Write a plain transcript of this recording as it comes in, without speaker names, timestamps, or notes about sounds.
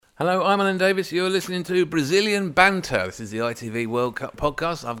Hello, I'm Alan Davis. You're listening to Brazilian Banter. This is the ITV World Cup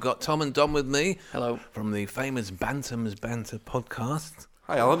podcast. I've got Tom and Dom with me. Hello. From the famous Bantam's Banter podcast.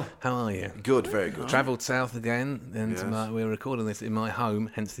 Hi, Alan. How are you? Good, very good. Travelled south again, and Yes. we're recording this in my home,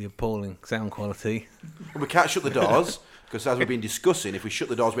 hence the appalling sound quality. We can't shut the doors, because as we've been discussing, if we shut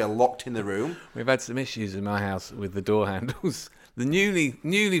the doors, we are locked in the room. We've had some issues in my house with the door handles. The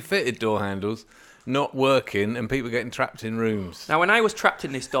newly fitted door handles not working, and people getting trapped in rooms. Now, when I was trapped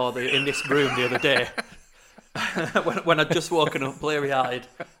in this room the other day, when I'd just woken up bleary-eyed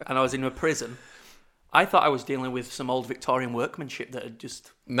and I was in a prison, I thought I was dealing with some old Victorian workmanship that had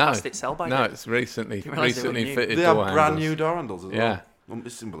just passed its sell by No, date. it's recently realise they were new? fitted They door are handles. brand new door handles as well. Yeah.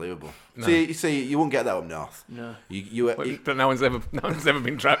 It's unbelievable. No. See, you won't get that up north. No. But no one's ever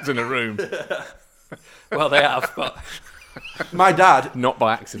been trapped in a room. Well, they have, but My dad, Not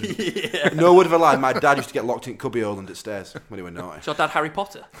by accident. no word of a lie, my dad used to get locked in cubby hole under stairs when he went naughty. it's your dad Harry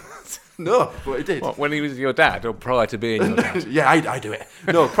Potter. No, but he did. What, when he was your dad, or prior to being your dad? Yeah, I do it.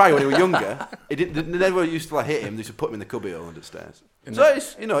 No, prior when he was younger, he didn't. They never used to hit him. They used to put him in the cubby hole under stairs. So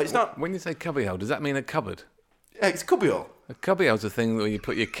it's not. When you say cubby hole, does that mean a cupboard? Yeah, it's cubby hole. A cubby hole's a thing where you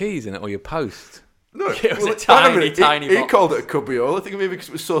put your keys in it or your post. No, It was a tiny, tiny He box. called it a cubby hole. I think maybe because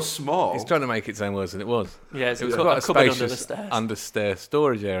it was so small. He's trying to make it sound worse than it was. Yeah, it's It was a quite a cupboard under the spacious stairs. understair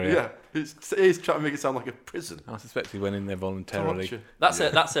storage area. Yeah, he's trying to make it sound like a prison. I suspect he went in there voluntarily. Torture.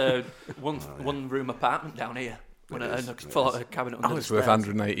 That's a one room apartment down here. When It is, a it cabinet under Oh, the it's worth stairs.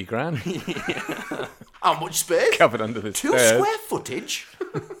 180 grand. How much space? Covered under the 2 stairs. square footage.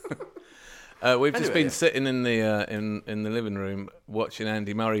 We've just Anyway, been yeah. sitting in the living room watching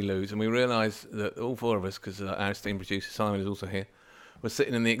Andy Murray lose, and we realised that all four of us, because our esteemed producer Simon is also here, were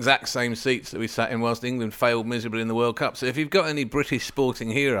sitting in the exact same seats that we sat in whilst England failed miserably in the World Cup. So if you've got any British sporting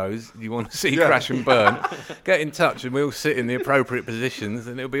heroes you want to see Yeah. crash and burn, get in touch and we'll sit in the appropriate positions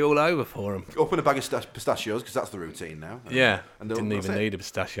and it'll be all over for them. Open a bag of pistachios because that's the routine now. Yeah, And didn't that's even it. need a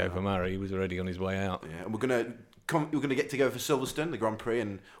pistachio for Murray. He was already on his way out. Yeah, and we're gonna get together for Silverstone, the Grand Prix,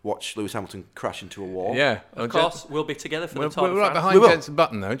 and watch Lewis Hamilton crash into a wall. Yeah, Of course, we'll be together for We're, the Tour de we're right France. behind We will. Jenson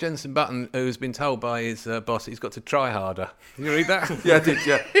Button, though. Jenson Button, who's been told by his boss he's got to try harder. Did you read that? Yeah, I did.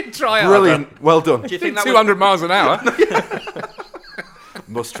 Yeah, Try brilliant. Well done. Do you think that was, 200 miles an hour.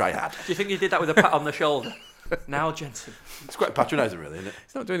 Must try hard. do you think you did that with a pat on the shoulder? Now, Jensen. It's quite patronising, really, isn't it?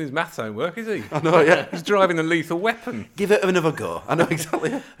 He's not doing his maths homework, is he? I know. Yeah. He's driving a lethal weapon. Give it another go. I know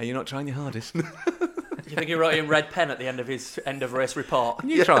exactly. Are you not trying your hardest? Do you think he wrote in red pen at the end of his end of race report? Can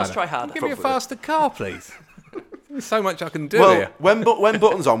you try Let's that? try harder. Give me a Probably. faster car, please. There's so much I can do Well, here. when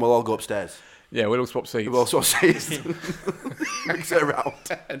Button's on, we'll all go upstairs. Yeah, we'll all swap seats. We'll also say mix it around.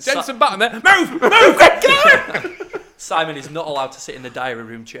 And Jenson Button there. Move! Move! Quick, get out! Simon is not allowed to sit in the diary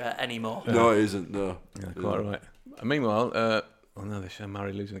room chair anymore. No, it isn't. No. Yeah, quite right. And meanwhile, oh no, they show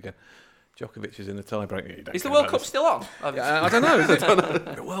Murray losing again. Djokovic is in the tiebreaker. You don't Is the care World about Cup this. still on? I don't know. Is it?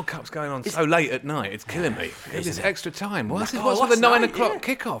 The World Cup's going on so late at night. It's killing me. Give this extra time. What's with last the 9 night, o'clock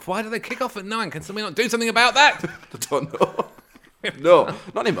yeah. kickoff? Why do they kick off at 9? Can somebody not do something about that? I don't know. No,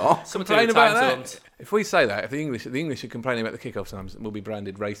 not anymore. Some Complain time about that. zones. If we say that, if the English are complaining about the kickoff times, we'll be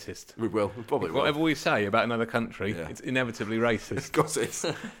branded racist. We will. We probably will. Whatever we say about another country, Yeah. it's inevitably racist. Of course it is.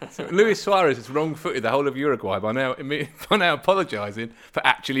 So Luis Suarez has wrong-footed the whole of Uruguay by now apologising for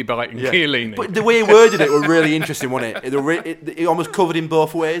actually biting Chiellini. But the way he worded it was really interesting, wasn't it? He almost covered him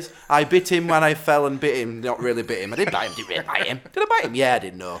both ways. I bit him when I fell and bit him. Not really bit him. I did bite him. Did really bite him? Did I bite him? Yeah, I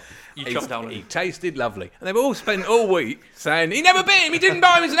didn't know. You chopped down on He him. tasted lovely. And they've all spent all week saying, he never bit him, he didn't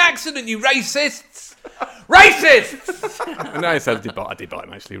bite him, it was an accident, you racists! Racists! And now he said, I did bite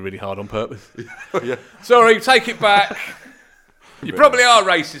him actually really hard on purpose. Yeah. Sorry, take it back. You probably are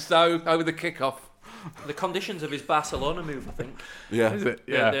racist though, over the kickoff. The conditions of his Barcelona move, I think. Yeah. Is it?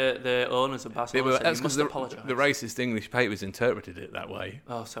 The owners of Yeah, Barcelona well, said that's he must because apologise. the racist English papers interpreted it that way.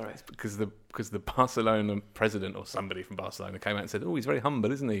 Oh, sorry. Because the Barcelona president or somebody from Barcelona came out and said, oh, he's very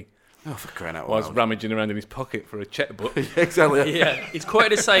humble, isn't he? Oh, for crying out While I was loud. rummaging around in his pocket for a checkbook. Yeah, exactly. Yeah, he's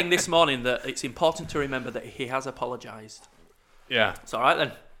quoted as saying this morning that it's important to remember that he has apologised. Yeah. It's all right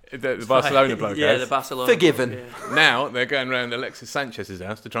then. The Barcelona bloke Yeah, has. the Barcelona. Forgiven. Yeah. Now they're going around Alexis Sanchez's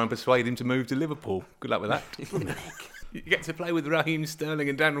house to try and persuade him to move to Liverpool. Good luck with that. You get to play with Raheem Sterling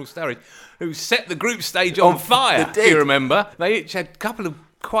and Daniel Sturridge, who set the group stage on fire. they If did. you remember, they each had a couple of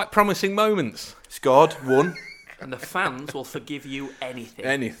quite promising moments. Scored, won. And the fans will forgive you anything.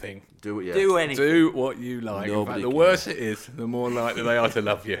 Anything. Do it, yeah. Do anything. Do what you like. In Nobody fact, the cares. worse it is, the more likely they are to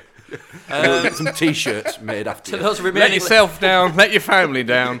love you. Get some T-shirts made after To you. those Let remaining, yourself down, let your family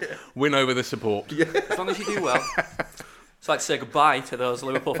down, win over the support. as long as you do well. It's like to say goodbye to those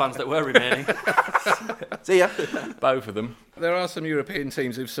Liverpool fans that were remaining. See ya. Both of them. There are some European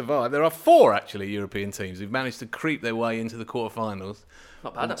teams who've survived. There are 4 actually European teams who've managed to creep their way into the quarterfinals.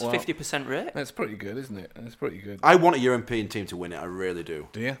 Not bad. That's Well, 50% rate. That's pretty good, isn't it? That's pretty good. I want a European team to win it. I really do.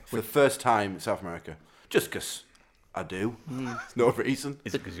 Do you? For the first time in South America. Just because I do. There's no reason.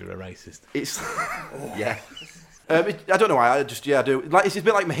 Is it because you're a racist? It's yeah. I don't know why. I do. Like it's a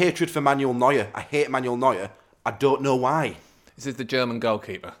bit like my hatred for Manuel Neuer. I hate Manuel Neuer. I don't know why. This is the German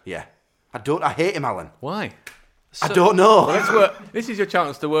goalkeeper. Yeah. I hate him, Alan. Why? I don't know. This is your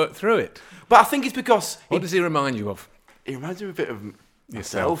chance to work through it. But I think it's because What does he remind you of? he reminds me a bit of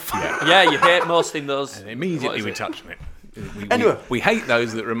Yourself. myself. Yeah, you hate most in those. And immediately what is we it? touch on it. Anyway. We hate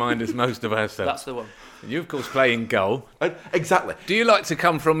those that remind us most of ourselves. That's the one. You, of course, play in goal. Exactly. Do you like to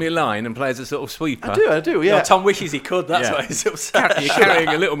come from your line and play as a sort of sweeper? I do, yeah. No, Tom wishes he could. That's Yeah. why he's upset. You're carrying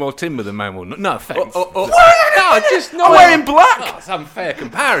a little more timber than Manuel. No offence. No, just not. I'm wearing black. Oh, it's unfair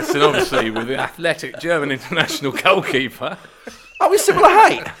comparison, obviously, with the athletic German international goalkeeper. Are we similar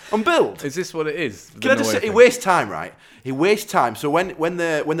height on build? Is this what it is? Can I just say, he wastes time, right? He wastes time. So when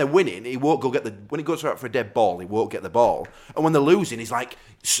they're winning, he won't go get the. When he goes out for a dead ball, he won't get the ball. And when they're losing, he's like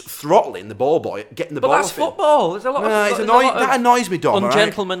throttling the ball boy, getting the But ball. that's off him. football. There's a lot No, of it's there's a annoying. lot of That annoys me, Dom. alright?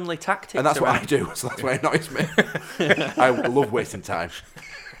 ungentlemanly tactics. And that's what around. I do. So that's why it annoys me. I love wasting time.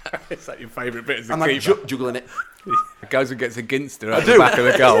 Is that your favourite bit as a I'm like keeper? juggling it. Goes and gets a ginster at the back of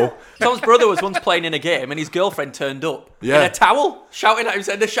the goal. Tom's brother was once playing in a game and his girlfriend turned up Yeah. in a towel, shouting at him,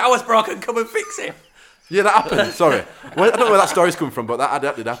 saying, "The shower's broken, come and fix it." Yeah, that happened. Sorry. Well, I don't know where that story's come from, but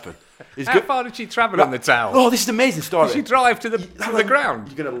that did happen. He's How far did she travel on the towel? Oh, this is an amazing story. Did she drive to the ground?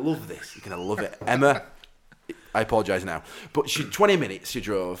 You're going to love this. You're going to love it. Emma, I apologise now. But 20 minutes she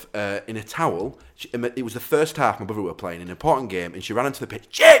drove in a towel. It was the first half my brother were playing in an important game, and she ran onto the pitch.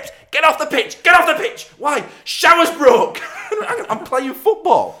 James, get off the pitch! Get off the pitch! Why? Shower's broke! I'm playing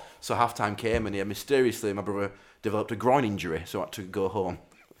football. So half-time came, and mysteriously my brother developed a groin injury, so I had to go home.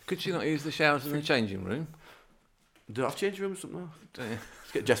 Could she not use the showers in the changing room? Do I have to change rooms or something? Do you?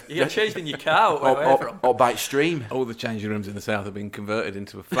 Let's get Jess, You got changed in your car. Where or, from? or by stream. All the changing rooms in the south have been converted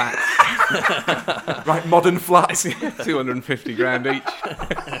into a flat. Right, modern flats. 250 grand each.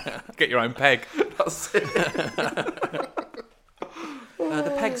 Get your own peg. That's it.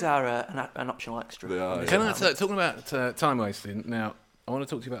 The pegs are an optional extra. They are, Can I talking about time wasting? Now, I want to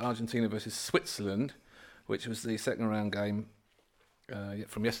talk to you about Argentina versus Switzerland, which was the second round game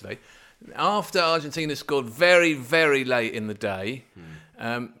from yesterday. After Argentina scored very, very late in the day,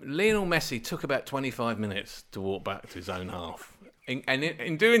 Lionel Messi took about 25 minutes to walk back to his own half. And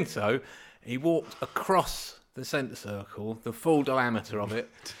in doing so, he walked across the centre circle, the full diameter of it,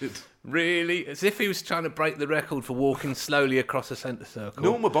 really, as if he was trying to break the record for walking slowly across the centre circle.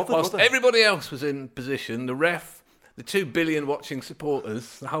 No one were bothered, Whilst were they? everybody else was in position, the ref, the 2 billion watching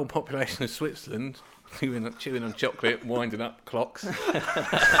supporters, the whole population of Switzerland, chewing on chocolate, winding up clocks.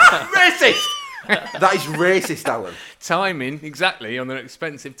 Racist! That is racist, Alan. Timing, exactly, on their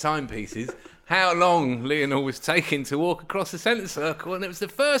expensive timepieces, how long Lionel was taking to walk across the centre circle, and it was the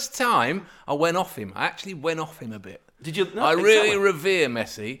first time I went off him. I actually went off him a bit. Did you? No, I really exactly. revere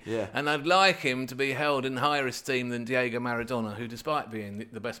Messi, Yeah. and I'd like him to be held in higher esteem than Diego Maradona, who, despite being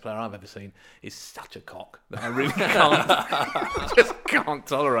the best player I've ever seen, is such a cock that I really can't, just can't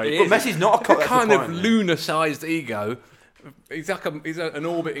tolerate. But Messi's not a cock. A That's the kind of point. lunar-sized ego. He's like an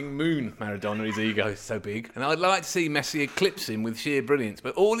orbiting moon, Maradona. His ego is so big. And I'd like to see Messi eclipse him with sheer brilliance.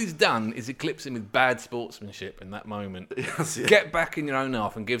 But all he's done is eclipse him with bad sportsmanship in that moment. Yes, yeah. Get back in your own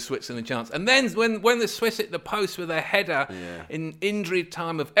half and give Switzerland a chance. And then when the Swiss hit the post with their header in injury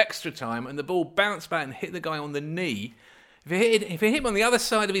time of extra time and the ball bounced back and hit the guy on the knee, if it hit him on the other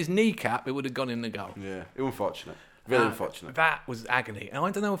side of his kneecap, it would have gone in the goal. Yeah, unfortunate. Very unfortunate. That was agony. And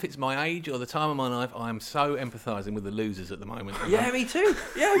I don't know if it's my age or the time of my life. I'm so empathising with the losers at the moment. Yeah, me too.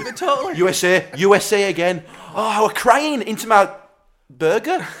 Yeah, totally. USA again. Oh, I was crying into my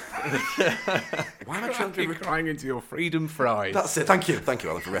burger. Why am I trying to? You're crying into your freedom fries. That's it. Thank you,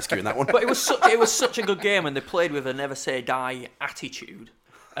 Alan, for rescuing that one. But it was such a good game, and they played with a never say die attitude.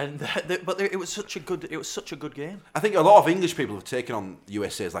 And it was such a good game. I think a lot of English people have taken on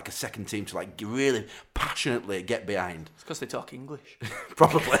USA as like a second team to like really passionately get behind. It's because they talk English.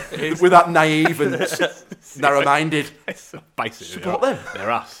 Probably with that naive and narrow-minded. It's basically Support them.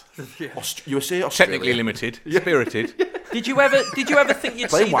 They're us. USA, Australia. Technically limited, spirited. Did you ever think you'd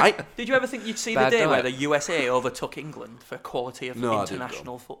Plain see? white. Did you ever think you'd see the Bad day diet. where the USA overtook England for quality of No, I didn't,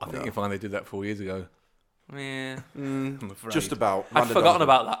 international I football? think you find they did that 4 years ago. Yeah. I'm afraid. Just about. I'd Randa forgotten Donovan.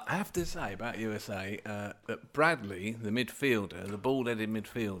 about that. I have to say about USA that Bradley, the midfielder, the bald-headed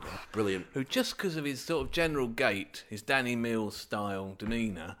midfielder, Brilliant. who just because of his sort of general gait, his Danny Mills style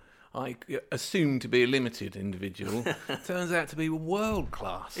demeanour, I assumed to be a limited individual, turns out to be world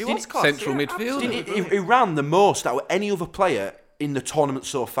class. He was class, Central yeah, midfielder. He ran the most out of any other player in the tournament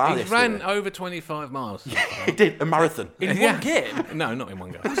so far. He ran over 25 miles. He did a marathon. In Yeah. one game? No, not in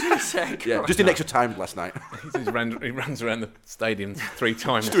one go. Yeah, just in extra time last night. He runs around the stadium 3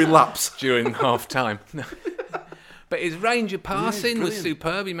 times Doing laps. during half time. No. But his range of passing was brilliant.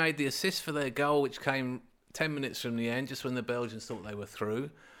 superb. He made the assist for their goal, which came 10 minutes from the end, just when the Belgians thought they were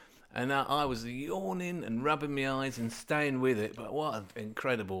through. And I was yawning and rubbing my eyes and staying with it. But what an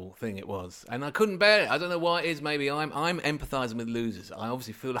incredible thing it was. And I couldn't bear it. I don't know why it is. Maybe I'm empathising with losers. I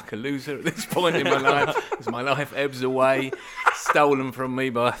obviously feel like a loser at this point in my life as my life ebbs away, stolen from me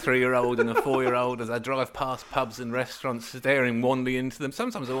by a 3-year-old and a 4-year-old as I drive past pubs and restaurants, staring wanly into them.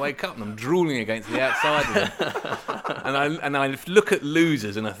 Sometimes I wake up and I'm drooling against the outside of them. and I look at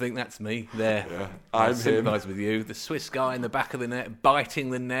losers and I think that's me there. Yeah. I I'm him. sympathise with you. The Swiss guy in the back of the net,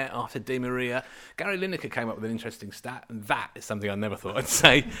 biting the net after Di Maria. Gary Lineker came up with an interesting stat, and that is something I never thought I'd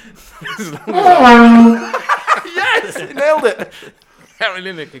say. As long as Yes, he nailed it. Gary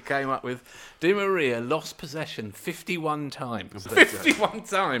Lineker came up with Di Maria lost possession 51 times. 51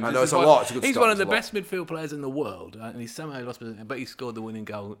 times. I know, This it's is a lot. It's a good He's stat, one of it's the a lot. best midfield players in the world, and he somehow lost possession, but he scored the winning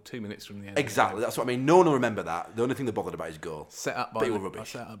goal 2 minutes from the end. Exactly, that's what I mean. No one will remember that. The only thing they're bothered about is goal. Set up by But he was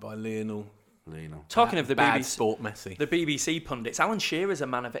rubbish. set up by Lionel. Talking of the Bad BBC, sport Messi. the BBC pundits, Alan Shearer's a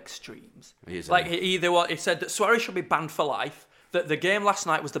man of extremes. He is, Like isn't he said that Suarez should be banned for life. That the game last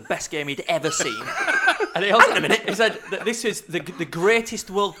night was the best game he'd ever seen. And he also, he said that this is the greatest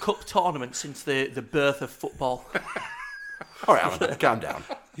World Cup tournament since the birth of football. All right, Alan, calm down.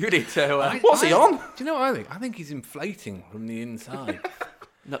 You need to. What's he on? Do you know what I think? I think he's inflating from the inside.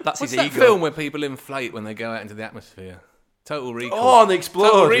 No, that's What's his that ego. film where people inflate when they go out into the atmosphere? Total Recall. Oh, and they explode,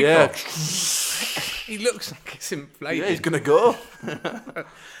 Total Recall. yeah. He looks like he's inflating. Yeah, he's going to go.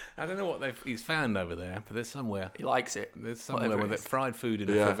 I don't know what he's found over there, but there's somewhere. He likes it. There's somewhere Whatever with it it is. fried food in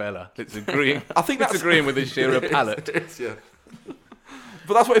a Yeah. favela. It's agreeing. I think it's that's agreeing with his Shearer palate. It is, yeah.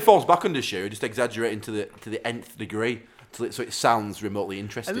 But that's what it falls back under, Shearer, just exaggerating to the nth degree, so it sounds remotely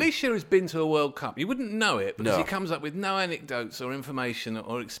interesting. At least Shearer's been to a World Cup. You wouldn't know it because No. he comes up with no anecdotes or information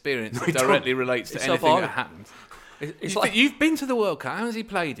or experience he that don't. directly relates to It's anything so-far. that happened. It's like You've been to the World Cup. How has he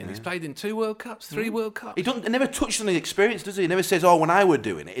played in? He's played in 2 World Cups, 3 World Cups. He never touched on his experience, does he? He never says, "Oh, when I were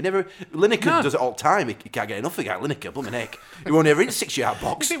doing it." He never. Lineker No. does it all the time. He can't get enough of that Lineker. Blooming heck, he won't ever in 6-yard You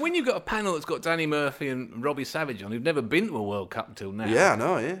box. see, when you've got a panel that's got Danny Murphy and Robbie Savage on, who've never been to a World Cup until now, Yeah, I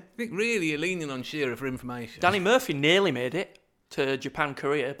know. Yeah. I think really you're leaning on Shearer for information. Danny Murphy nearly made it to Japan,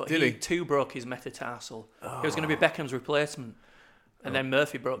 Korea, but Did he he? too broke his metatarsal. He was going to be Beckham's replacement, and then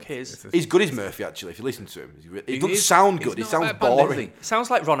Murphy broke his. He's good as Murphy, actually. If you listen to him, he He doesn't is- sound he's good. He not a sounds bad pundit, is boring. he?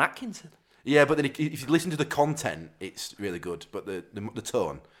 Sounds like Ron Atkinson. Yeah, but then if you listen to the content, it's really good. But the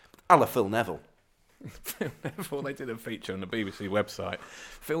tone, a la Phil Neville. Phil Neville, they did a feature on the BBC website.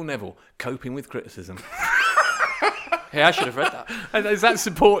 Phil Neville, coping with criticism. Hey, I should have read that. And is that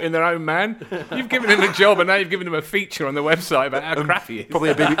supporting their own man? You've given him a job and now you've given him a feature on the website about how crap he is.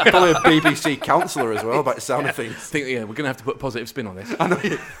 Probably a BBC counsellor as well, by the sound of things. I think, yeah, we're going to have to put a positive spin on this. I know.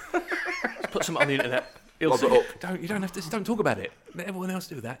 Yeah. Put something on the internet. Lob it up. You don't have to. Just don't talk about it. Let everyone else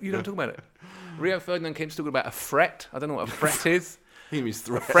do that. You don't talk about it. Rio Ferdinand keeps talking about a fret. I don't know what a fret is. He was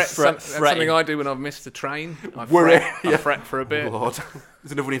threat. That's fretting. something I do when I've missed the train. I Worry, fret, yeah. I fret for a bit. Lord,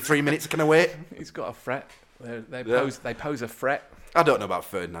 there's another one in 3 minutes. Can I wait? He's got a fret. They Yeah. pose a fret. I don't know about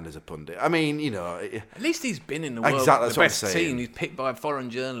Ferdinand as a pundit. I mean, you know, At least he's been in the world. Exactly, that's the what I'm best saying. team. He's picked by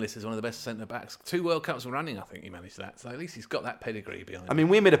foreign journalists as one of the best centre backs. 2 World Cups running, I think he managed that. So at least he's got that pedigree behind I him. mean,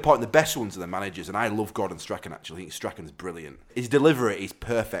 we made a point. The best ones are the managers, and I love Gordon Strachan. Actually, I think Strachan's brilliant. His delivery is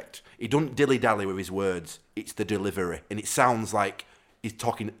perfect. He don't dilly dally with his words. It's the delivery, and it sounds like he's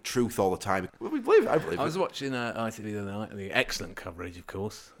talking truth all the time. Well, we believe it. I believe I it. was watching ITV the other night. The excellent coverage, of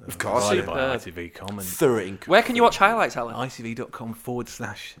course. Of course, provided yeah. by ITV.com and Thorough ink. Where can you watch highlights, Alan?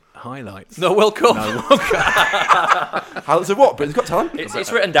 ITV.com/highlights. No World Cup. Highlights of what? Britain's Got Talent.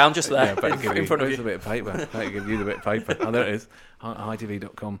 It's written down just there Yeah, better give in front of where's you. the bit of paper. Better give you the bit of paper. Oh, there it is.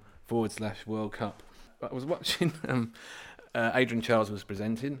 ITV.com/World Cup. I was watching. Adrian Charles was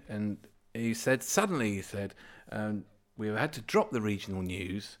presenting, and he said we've had to drop the regional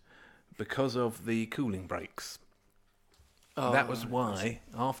news because of the cooling breaks. That was why,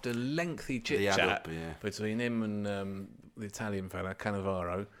 after lengthy chit add chat up, yeah. between him and the Italian fella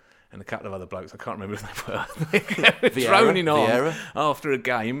Cannavaro, and a couple of other blokes. I can't remember who they were. Droning on Vieira. after a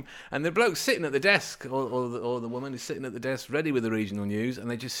game, and the bloke's sitting at the desk, or the woman is sitting at the desk, ready with the regional news, and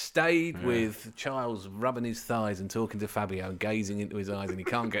they just stayed with Charles rubbing his thighs and talking to Fabio, gazing into his eyes, and he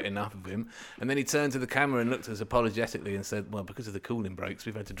can't get enough of him. And then he turned to the camera and looked at us apologetically and said, "Well, because of the cooling breaks,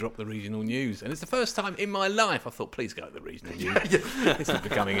 we've had to drop the regional news." And it's the first time in my life I thought, please go to the regional news. This is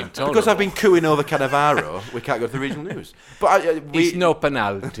becoming intolerable. Because I've been cooing over Cannavaro, we can't go to the regional news. But It's no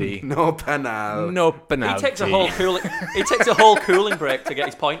penalty. no penal. No penalty. He takes a whole cooling break to get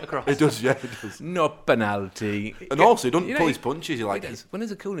his point across. It does, yeah, it does. No penalty. And also, he doesn't You know, pull his punches. He like when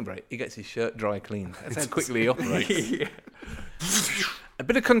there's a cooling break, he gets his shirt dry clean. That's how quickly he operates. A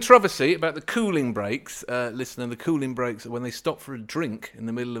bit of controversy about the cooling breaks, listener. The cooling breaks are when they stop for a drink in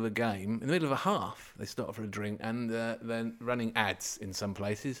the middle of a game, in the middle of a half. They stop for a drink, and they're running ads in some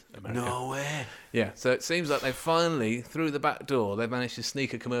places. America. No way. Yeah, so it seems like they finally, through the back door, they've managed to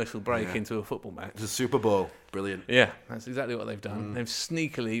sneak a commercial break into a football match. It's a Super Bowl. Brilliant. Yeah, that's exactly what they've done. They've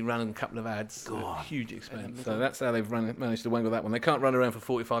sneakily run a couple of ads at huge expense. So that's how they've managed to wangle that one. They can't run around for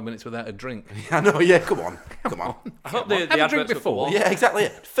 45 minutes without a drink. I know, yeah, come on. I hope the Have a drink adverts were before. for Yeah, exactly.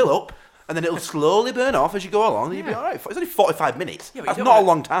 Fill up, and then it'll slowly burn off as you go along, and you'll be all right. It's only 45 minutes. Yeah, but That's you not don't a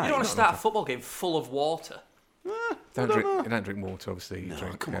long time. You don't want to start a football game full of water. You don't drink water, obviously. You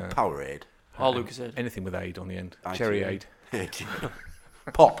drink Come on, Powerade. All Lucas said. anything with aid on the end. I Cherry do. aid.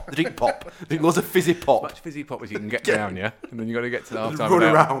 Pop. They drink pop. They drink loads of fizzy pop. Much fizzy pop as you can get down, yeah? And then you've got to get to the half time Run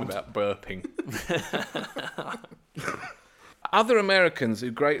around. without burping. Other Americans who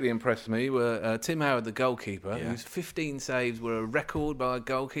greatly impressed me were Tim Howard, the goalkeeper, whose 15 saves were a record by a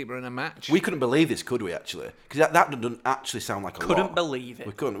goalkeeper in a match. We couldn't believe this, could we, actually? Because that doesn't actually sound like a lot. Couldn't believe it.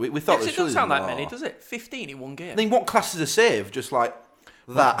 We couldn't. We thought Yes, there it doesn't should sound be that more. many, does it? 15 in one game. I mean, what class is a save? Just like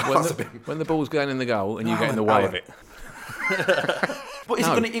that. when the ball's going in the goal and you get in the way of it. But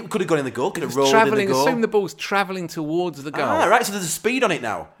it could have gone in the goal. Could have It's rolled in the travelling, goal. assume the ball's travelling towards the goal. Ah, right. So there's a speed on it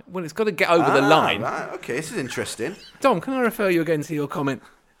now. Well, it's got to get over the line. Right, okay, this is interesting. Tom, can I refer you again to your comment?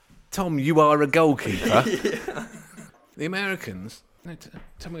 Tom, you are a goalkeeper. The Americans, tell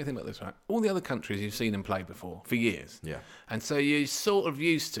me what you think about this, right? All the other countries you've seen them play before for years. Yeah. And so you're sort of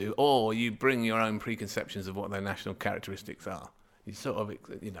used to, or you bring your own preconceptions of what their national characteristics are. You sort of,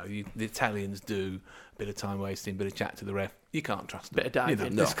 the Italians do a bit of time wasting, a bit of chat to the ref. You can't trust them. Bit of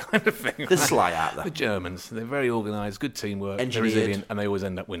diving. This kind of thing. They're sly, aren't they? The Germans, they're very organised, good teamwork, they're Engineered. resilient, and they always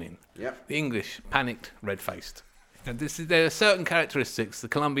end up winning. Yep. The English, panicked, red-faced. And there are certain characteristics. The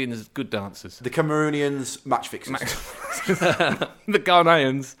Colombians, good dancers. The Cameroonians, match fixers. The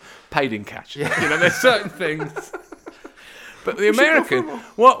Ghanaians, paid in cash. There's certain things. But the American,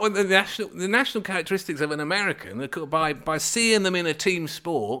 what were the national characteristics of an American, by seeing them in a team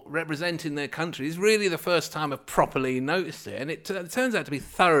sport, representing their country, is really the first time I've properly noticed it. And it turns out to be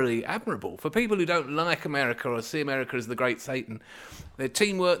thoroughly admirable. For people who don't like America or see America as the great Satan, their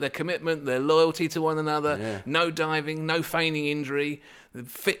teamwork, their commitment, their loyalty to one another, no diving, no feigning injury, the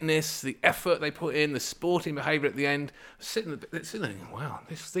fitness, the effort they put in, the sporting behaviour at the end. Sitting there, wow,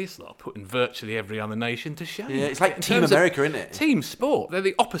 these lot are putting virtually every other nation to shame. Yeah, it's like In Team terms of America, isn't it? Team sport. They're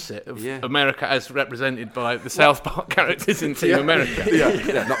the opposite of America as represented by the South Park characters in Team America.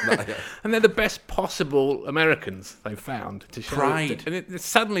 Yeah. And they're the best possible Americans they've found to show. Pride. And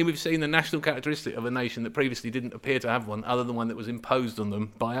suddenly we've seen the national characteristic of a nation that previously didn't appear to have one, other than one that was imposed on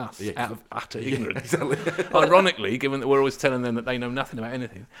them by us out of utter ignorance. Ironically, given that we're always telling them that they know nothing about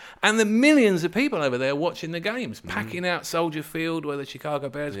anything. And the millions of people over there watching the games, packing out Soldier Field where the Chicago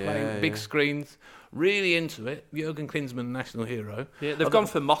Bears are playing, big screens, really into it. Jurgen Klinsmann, national hero. Yeah, they've gone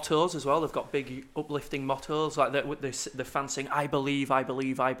for mottos as well. They've got big uplifting mottos like that. The fans sing, "I believe, I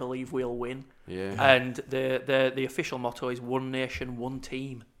believe, I believe we'll win." Yeah. And the official motto is "One nation, one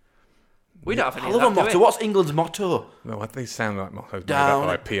team." We don't have any I of love a that, do motto. we? What's England's motto? No, they sound like mottos made Down.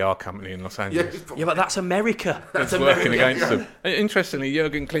 up by a PR company in Los Angeles. Yeah, but that's America. It's working against them. Interestingly,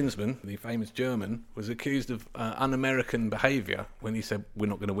 Jurgen Klinsmann, the famous German, was accused of un-American behaviour when he said, "We're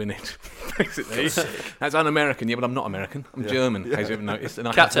not going to win it." Basically, that's un-American. Yeah, but I'm not American. I'm German, as you've noticed. And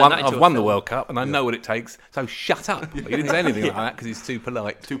I've won the World Cup, and I know what it takes. So shut up. But he didn't say anything like that because he's too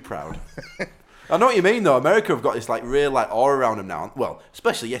polite. Too proud. I know what you mean, though. America have got this real aura around them now. Well,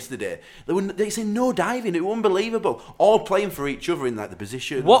 especially yesterday, they say no diving. It was unbelievable. All playing for each other in the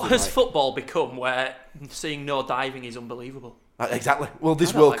positions. What has football become where seeing no diving is unbelievable? Exactly. Well, this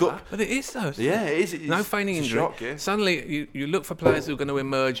I don't World like Cup. that. But it is though. Yeah, it is. No feigning it's a injury. shock, yeah. Suddenly, you look for players who are going to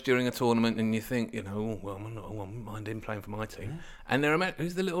emerge during a tournament, and you think, I wouldn't mind him playing for my team. And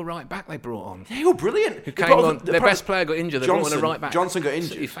who's the little right back they brought on? Yeah, you're brilliant. Who came on? Their best player got injured. They brought on a right back. Johnson got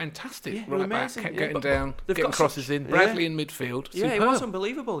Absolutely injured. fantastic. Yeah, right back, amazing. kept Yeah, getting but down, they've getting got crosses in. Bradley in midfield. Yeah, Superb. it was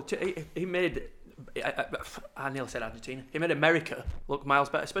unbelievable. He made. I nearly said Argentina. He made America look miles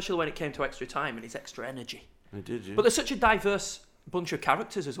better, especially when it came to extra time and his extra energy. He did, yeah. But there's such a diverse bunch of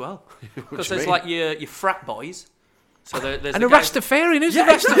characters as well. Because do you there's mean? like your frat boys. So there's And the a guy- Rastafarian. Who's Yeah,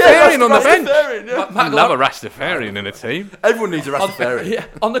 the Rastafarian yeah, on the bench? Rastafarian, yeah. I love a Rastafarian in a team. Everyone needs a Rastafarian. Yeah,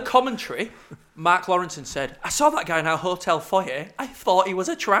 on the commentary, Mark Lawrenson said, "I saw that guy in our hotel foyer. I thought he was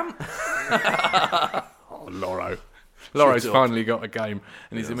a tramp." Oh, Loro's up. finally got a game,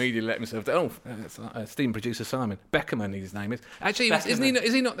 and he's immediately let himself down. Oh, esteemed producer Simon Beckerman, his name is. Actually,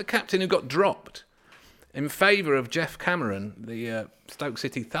 is he not the captain who got dropped in favour of Jeff Cameron, the Stoke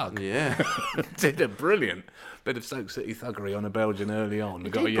City thug? Yeah. Did a brilliant bit of Stoke City thuggery on a Belgian early on.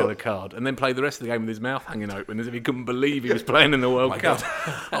 Got a did, yellow but- card, and then played the rest of the game with his mouth hanging open as if he couldn't believe he was playing in the World Cup.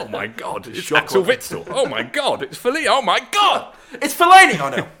 Oh my God! It's Shock Axel one. Witsel. Oh my God! It's Fellaini. Oh my God! It's Fellaini. Oh,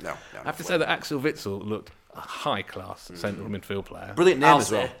 no. I have to say that Axel Witsel looked a high-class central midfield player. Brilliant name I'll as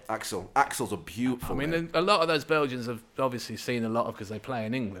well. say. Axel. Axel's a beautiful I name. mean, a lot of those Belgians have obviously seen a lot of because they play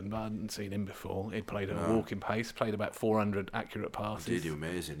in England, but I hadn't seen him before. He'd played at a walking pace, played about 400 accurate passes. Did do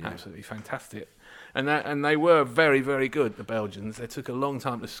amazing, yeah. Absolutely fantastic. And they were very, very good, the Belgians. They took a long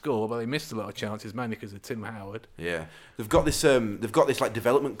time to score, but they missed a lot of chances, mainly because of Tim Howard. Yeah, they've got this like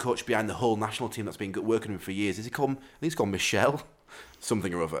development coach behind the whole national team that's been working with him for years. I think he's called Michel,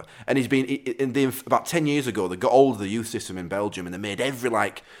 something or other. And he's been about 10 years ago. They got hold of the youth system in Belgium, and they made every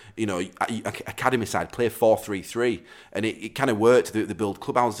academy side play 4-3-3, and it kind of worked. They build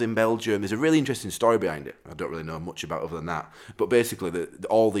clubhouses in Belgium. There's a really interesting story behind it. I don't really know much about other than that, but basically,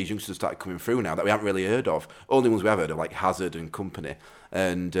 all these youngsters started coming through now that we haven't really heard of. Only ones we have heard of, like Hazard and company.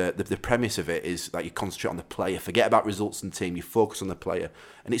 And the premise of it is that you concentrate on the player, forget about results and team, you focus on the player.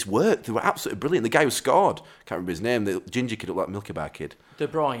 And it's worked. They were absolutely brilliant. The guy who scored, can't remember his name, the ginger kid looked like Milky Bar kid. De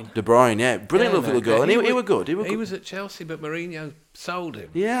Bruyne. De Bruyne, yeah. Brilliant little no, goal. And he was were good. He was at Chelsea, but Mourinho sold him,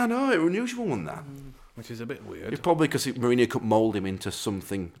 Yeah, I know. It was an unusual one, that. which is a bit weird. It's probably because Mourinho couldn't mould him into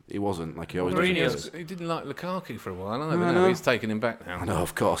something he wasn't, like he always does. He didn't like Lukaku for a while. I I know. know. He's taken him back now. I know,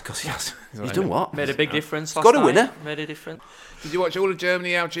 of course, because he has. He's like, done what? Made a big difference last got a night. winner. Made a difference. Did you watch all of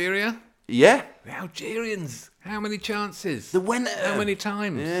Germany, Algeria? Yeah. The Algerians. How many chances? They went How many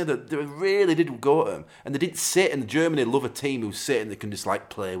times? Yeah, they really did go at him. And they didn't sit, and Germany love a team who sit and they can just like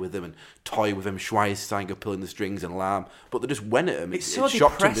play with them and toy with them, Schweinsteiger pulling the strings and Lahm. But they just went at him. It's so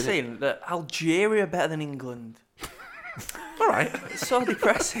shocked them, didn't it? depressing that Algeria are better than England. All right. It's so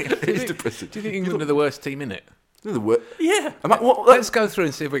depressing. It is depressing. Do you think England are the worst team in it? They're the wor- Yeah. Let's go through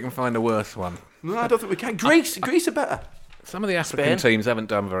and see if we can find a worse one. No, I don't think we can. Greece are better. Some of the African Spain. teams haven't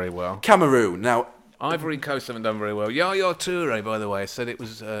done very well. Cameroon. Now, Ivory Coast haven't done very well. Yaya Toure, by the way, said it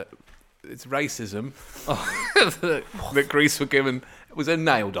was it's racism that Greece were given. It was a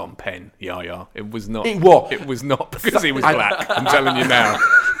nailed-on pen, Yaya. It was not. It was not because he was black. I'm telling you now.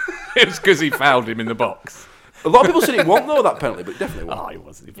 It was because he fouled him in the box. a lot of people said it won't though, that penalty, but it definitely won't. Oh, it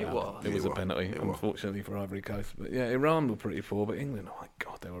wasn't. It was It a was. penalty, It was. unfortunately for Ivory Coast. But yeah, Iran were pretty poor, but England, oh my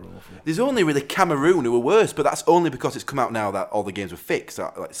God, they were awful. There's only really Cameroon who were worse, but that's only because it's come out now that all the games were fixed.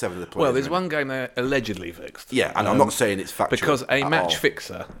 Like 7 of the players. Well, there's were in. one game they allegedly fixed. Yeah, and I'm not saying it's factual Because a at match all.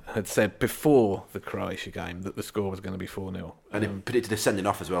 fixer had said before the Croatia game that the score was going to be 4-0. And it predicted a sending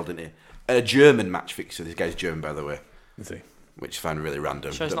off as well, didn't he? And a German match fixer. This guy's German, by the way, Let's see. which I found really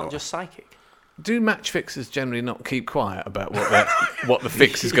random. So it's Don't not know. just psychic. Do match fixers generally not keep quiet about what the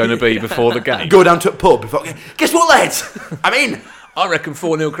fix is going to be before the game? Go down to a pub before. Guess what, lads? I'm in. I reckon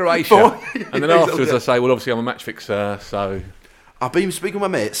 4-0 Croatia. And then afterwards Exactly. I say, well, obviously I'm a match fixer, so... I've been speaking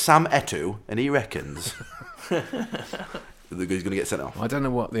with my mate Sam Etu, and he reckons that he's going to get sent off. I don't know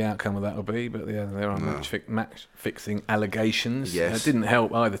what the outcome of that will be, but yeah, there are match fixing allegations. Yes. It didn't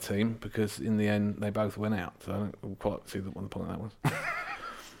help either team because in the end they both went out. So I don't quite see what the point of that was.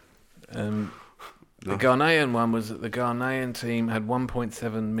 The Ghanaian one was that the Ghanaian team had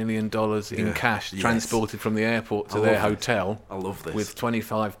 $1.7 million in cash Yes. transported from the airport to I their love this. hotel. I love this. With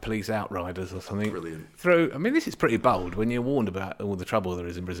 25 police outriders or something. Brilliant. I mean, this is pretty bold when you're warned about all the trouble there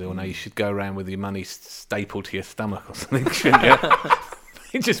is in Brazil. Now you should go around with your money stapled to your stomach or something, shouldn't you?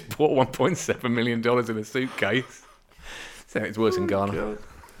 He just bought $1.7 million in a suitcase. So it's worse in Ghana. God.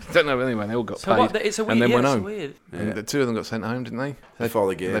 Don't know, anyway, they all got So paid what? It's a weird. and then Yeah, went it's home. weird. And the two of them got sent home, didn't they? Before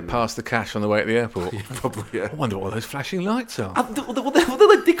the game. They passed the cash on the way to the airport. Probably, yeah. I wonder what those flashing lights are. Will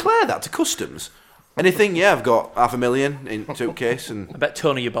they declare that to customs? Anything? Yeah, I've got $500,000 in suitcase and. I bet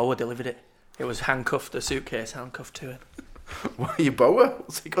Tony Yeboah delivered it. It was handcuffed, a suitcase handcuffed to it. Why are you Boa?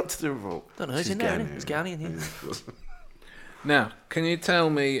 What's he got to do with it? Don't know, he's in there, isn't he? He's Ghanaian, yeah. Now, can you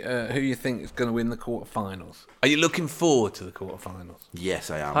tell me who you think is going to win the quarterfinals? Are you looking forward to the quarterfinals? Yes,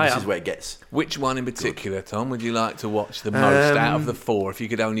 I am. I This am. is where it gets. Which one in particular, Tom, would you like to watch the most out of the four if you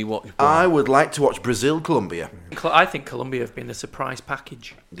could only watch one? I would like to watch Brazil-Colombia. I think Colombia have been the surprise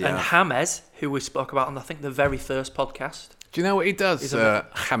package. Yeah. And James, who we spoke about on, I think, the very first podcast. Do you know what he does, He's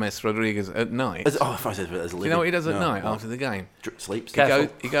James Rodriguez, at night? If I said as a Do you know what he does at night after the game? Sleeps.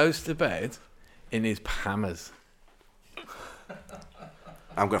 Careful. He goes to bed in his pajamas.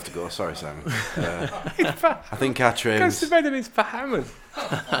 I'm going to have to go. Sorry, Simon. I think our trains. bed in his pajamas.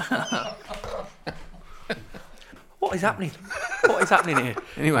 What is happening? What is happening here?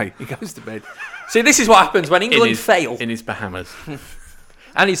 Anyway, he goes to bed See, this is what happens when England fail. in his pajamas.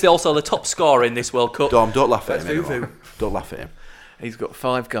 And he's also the top scorer in this World Cup. Dom, don't laugh at him That's anymore. Don't laugh at him. He's got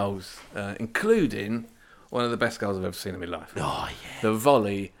 5 goals, including one of the best goals I've ever seen in my life. Oh, yeah. The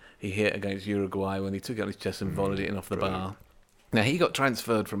volley he hit against Uruguay when he took it on his chest and volleyed it in off the bar. Now, he got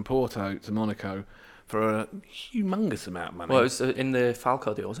transferred from Porto to Monaco for a humongous amount of money. Well, it was in the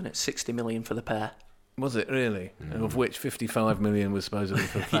Falco deal, wasn't it? 60 million for the pair. Was it really? Of which 55 million was supposedly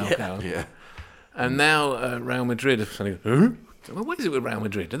for Falcao. Yeah. And now Real Madrid have suddenly, huh? Well, what is it with Real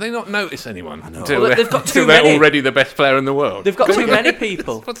Madrid? Do they not notice anyone? Well, they've got too they're many. already the best player in the world. They've got too many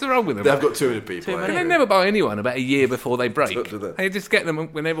people. What's wrong with them? They've got too many people. Too many. They never buy anyone about a year before they break. Do they? They just get them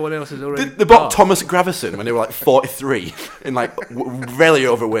when everyone else is already. They bought Oh. Thomas Gravison when they were like 43 and like really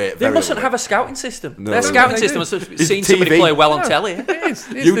overweight. They very mustn't overweight. have a scouting system. No. Their They scouting do. system must have It's seen somebody TV. play well on telly. It is.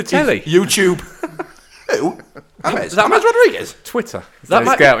 It's the telly. YouTube. Who? James that Rodriguez. Twitter. It's That their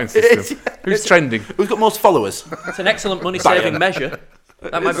might- scouting system. It is, Who's trending? Who's got most followers? It's an excellent money-saving measure.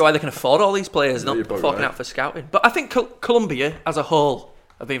 That might be why they can afford all these players, not you're probably forking right. out for scouting. But I think Colombia as a whole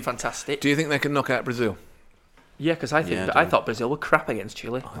have been fantastic. Do you think they can knock out Brazil? Yeah, because I think Yeah, I thought Brazil were crap against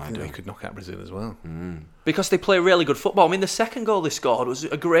Chile I think they could knock out Brazil as well. because they play really good football. I mean, the second goal they scored was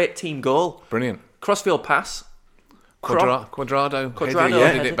a great team goal. Brilliant. Crossfield pass, Quadrado Quadrado headed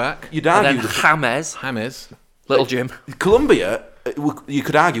headed it back. You'd and argue then that James, James. little Jim. Colombia, you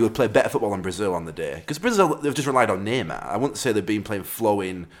could argue, would play better football than Brazil on the day. Because Brazil, they've just relied on Neymar. I wouldn't say they've been playing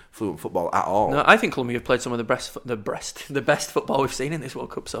fluent football at all. No, I think Colombia have played some of the best football we've seen in this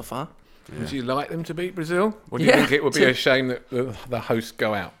World Cup so far. Would you like them to beat Brazil? Or do you Yeah. think it would be a shame that the hosts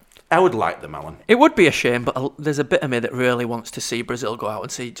go out? I would like them, Alan. It would be a shame, but there's a bit of me that really wants to see Brazil go out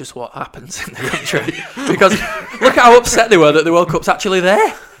and see just what happens in the country. Because look at how upset they were that the World Cup's actually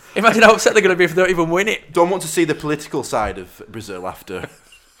there. Imagine how upset they're going to be if they don't even win it. Don't want to see the political side of Brazil after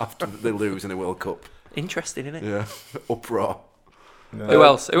they lose in the World Cup. Interesting, isn't it? Yeah, uproar. Who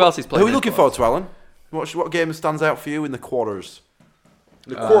else? Who else is playing? Who are we looking forward to, Alan? What game stands out for you in the quarters?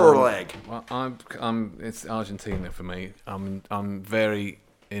 The quarter leg. Well, it's Argentina for me. I'm very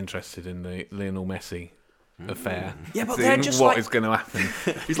interested in the Lionel Messi affair. Yeah, but Seeing they're just what like- is going to happen.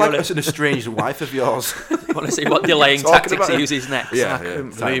 He's like an estranged wife of yours. Want to see what delaying Talking tactics about he it. uses next? Yeah. I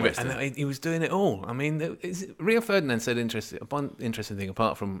couldn't time believe it, wasting. and he was doing it all. I mean, Rio Ferdinand said one interesting thing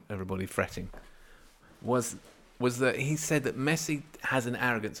apart from everybody fretting was that he said that Messi has an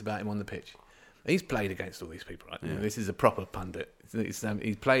arrogance about him on the pitch. He's played against all these people, right? Yeah. This is a proper pundit. He's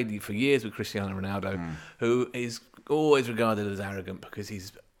played for years with Cristiano Ronaldo, who is always regarded as arrogant because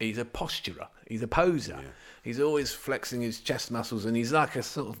he's a posturer, he's a poser. Yeah. He's always flexing his chest muscles, and he's like a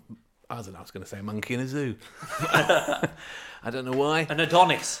sort of, I don't know, I was going to say a monkey in a zoo. I don't know why. An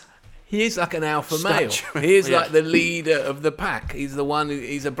Adonis. He is like an alpha Statue. male. He is Yeah. like the leader of the pack. He's the one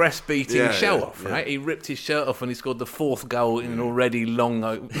he's a breast-beating Yeah, show-off, yeah. right? He ripped his shirt off when he scored the 4th goal in an already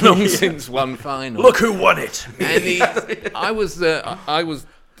long since won final. Look who won it. And I was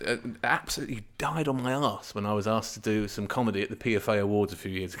absolutely died on my arse when I was asked to do some comedy at the PFA Awards a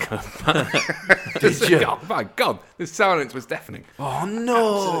few years ago. Did you? Oh my God, the silence was deafening. Oh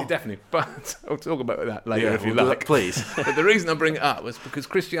no! Absolutely deafening. But I'll talk about that later Yeah, if you we'll do like. that, please. But the reason I bring it up was because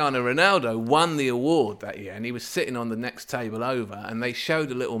Cristiano Ronaldo won the award that year, and he was sitting on the next table over, and they showed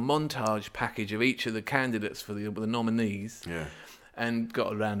a little montage package of each of the candidates for the nominees, Yeah. and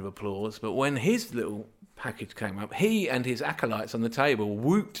got a round of applause. But when his little package came up, he and his acolytes on the table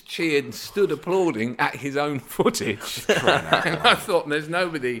whooped, cheered, and stood applauding at his own footage. And I thought, there's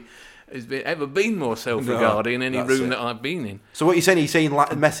nobody has ever been more self-regarding in any that's room it. that I've been in. So what you're saying? He's saying like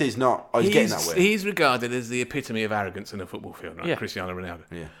Messi's not. Oh, he's getting that way. He's regarded as the epitome of arrogance in a football field, right? Yeah. Cristiano Ronaldo.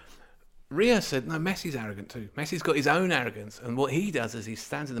 Yeah. Rio said, no, Messi's arrogant too. Messi's got his own arrogance. And what he does is he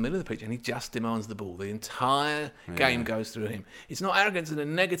stands in the middle of the pitch and he just demands the ball. The entire game goes through him. It's not arrogance in a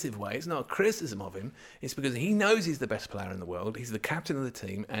negative way. It's not a criticism of him. It's because he knows he's the best player in the world. He's the captain of the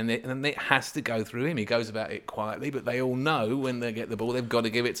team. And it has to go through him. He goes about it quietly, but they all know when they get the ball, they've got to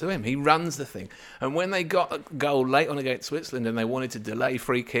give it to him. He runs the thing. And when they got a goal late on against Switzerland and they wanted to delay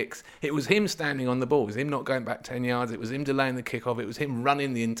free kicks, it was him standing on the ball. It was him not going back 10 yards. It was him delaying the kick-off. It was him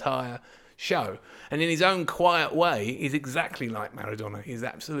running the entire show. And in his own quiet way, he's exactly like Maradona. He's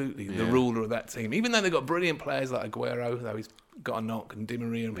absolutely the ruler of that team. Even though they've got brilliant players like Aguero, though he's got a knock, and Di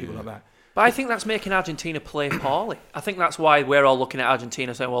Maria and people like that. But I think that's making Argentina play poorly. I think that's why we're all looking at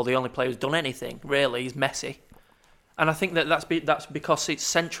Argentina saying, well, the only player who's done anything, really, is Messi. And I think that's because it's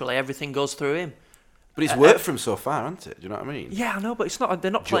centrally, everything goes through him. But it's worked for him so far, hasn't it? Do you know what I mean? Yeah, I know, but it's not.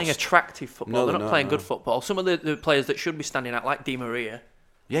 They're not playing attractive football. They're not playing good football. Some of the players that should be standing out, like Di Maria,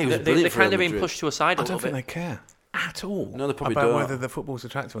 yeah, he was they're kind of being pushed to a side a little bit. I don't think they care at all No, they probably about don't. whether the football's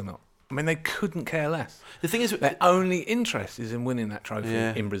attractive or not. I mean, they couldn't care less. The thing is, their only interest is in winning that trophy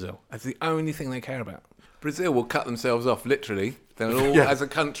in Brazil. That's the only thing they care about. Brazil will cut themselves off, literally. They'll all, as a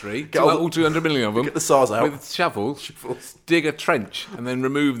country, all 200 million of them, get the saws out with shovels, dig a trench, and then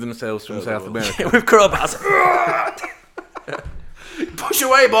remove themselves from South America. With crowbars. Push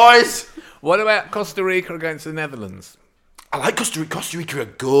away, boys! What about Costa Rica against the Netherlands? I like Costa Rica. Costa Rica are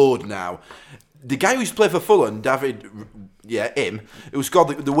good now. The guy who's played for Fulham, David, who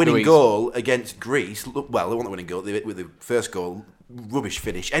scored the winning goal against Greece. Well, they won the winning goal with the first goal. Rubbish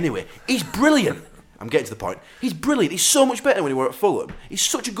finish. Anyway, he's brilliant. I'm getting to the point. He's brilliant. He's so much better when he were at Fulham. He's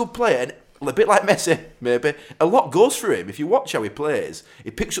such a good player. And a bit like Messi, maybe. A lot goes for him. If you watch how he plays, he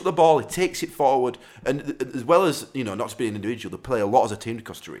picks up the ball, he takes it forward. And as well as, not just being an individual, they play a lot as a team to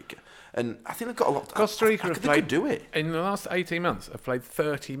Costa Rica. And I think they've got a lot. Costa Rica they could do it. In the last 18 months, have played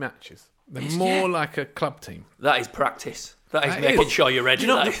 30 matches. They're more like a club team. That is practice. That is making sure you're ready.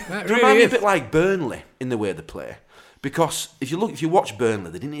 They remind me a bit like Burnley in the way they play. Because if you watch Burnley,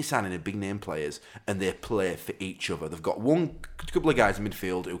 they didn't need to sign any big name players, and they play for each other. They've got a couple of guys in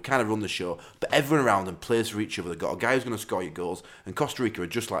midfield who kind of run the show, but everyone around them plays for each other. They've got a guy who's going to score your goals, and Costa Rica are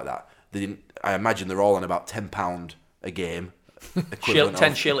just like that. I imagine they're all on about £10 a game.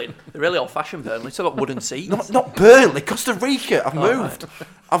 10 shilling. They're really old-fashioned, Burnley. It's got wooden seats. Not Burnley, Costa Rica. I've moved. Right.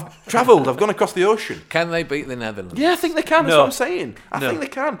 I've travelled. I've gone across the ocean. Can they beat the Netherlands? Yeah, I think they can. That's what I'm saying. I think they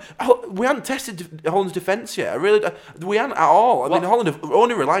can. We haven't tested Holland's defence yet. We haven't at all. I mean, Holland are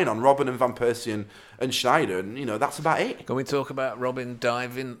only relying on Robben and Van Persie and Schneider, and that's about it. Can we talk about Robben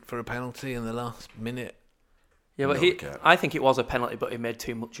diving for a penalty in the last minute? Yeah, but I think it was a penalty, but he made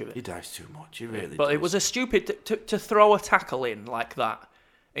too much of it. He dives too much. He really. But does. it was a stupid to throw a tackle in like that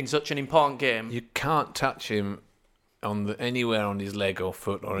in such an important game. You can't touch him anywhere on his leg or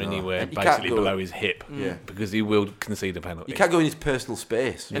foot or anywhere basically below his hip, because he will concede a penalty. You can't go in his personal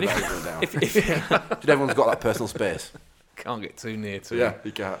space. And everyone's got that personal space. Can't get too near to him. Yeah,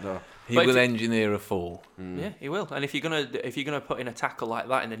 you can't. No. He will engineer a fall. Yeah, he will. And if you're gonna put in a tackle like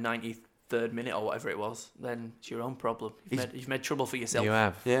that in the 93rd minute or whatever it was, then it's your own problem. You've made trouble for yourself. You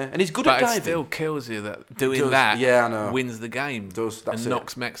have. Yeah, and he's good at diving. But it still kills you that doing that I know. wins the game and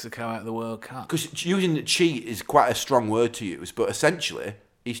knocks Mexico out of the World Cup. Because using cheat is quite a strong word to use, but essentially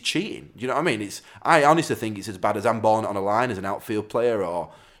he's cheating. Do you know what I mean? I honestly think it's as bad as handballing it on a line as an outfield player,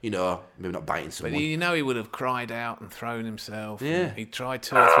 or maybe not biting someone. But he would have cried out and thrown himself. Yeah. He tried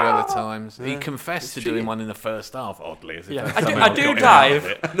 2 or 3 other times. He confessed to doing one in the first half, oddly. As if I do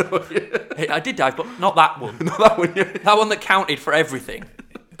dive. I did dive, but not that one. Not that one. That one that counted for everything.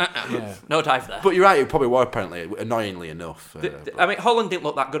 No dive there. But you're right, it probably was apparently, annoyingly enough. I mean, Holland didn't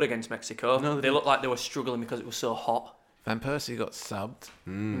look that good against Mexico. No, they looked like they were struggling because it was so hot. Van Persie got subbed.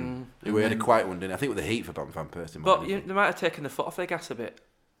 We had a quiet one, didn't I? think with the heat for Van Persie. But they might have taken the foot off their gas a bit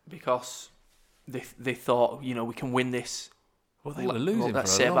because they thought, we can win this. Well, they were losing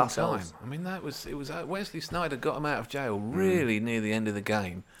for a long time. I mean, it was Wesley Sneijder got them out of jail really near the end of the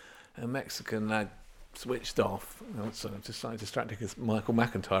game. A Mexican lad switched off. So just slightly distracted because Michael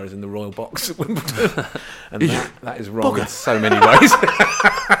McIntyre is in the royal box at Wimbledon. And that is wrong in so many ways.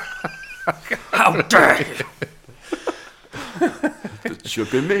 How dare you! It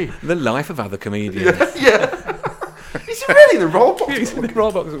should be me. The life of other comedians. Yeah. Is he really in the roll box? He's in the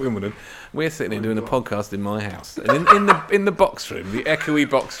roll box at Wimbledon. We're sitting here doing a podcast in my house. And in the box room, the echoey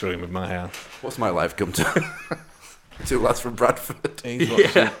box room of my house. What's my life come to? 2 lads from Bradford.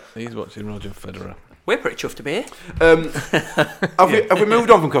 He's watching Roger Federer. We're pretty chuffed to be here. Have we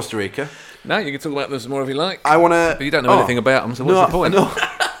moved on from Costa Rica? No, you can talk about them some more if you like. I want to. But you don't know anything about them, so what's the point? No,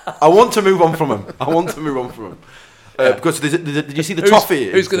 I want to move on from them. Because did you see the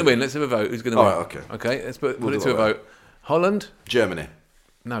toffee? Who's going to win? Let's have a vote. Who's going to win? All right, okay. Okay, let's put We'll it do to a that. vote. Holland? Germany.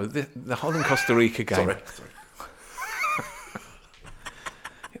 No, the Holland-Costa Rica game. Sorry.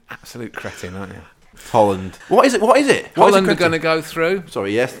 Absolute cretin, aren't you? Holland. What is it? Holland are going to go through.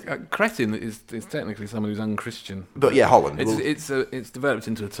 Sorry, yes. Cretin is technically someone who's unchristian. But yeah, Holland. It's developed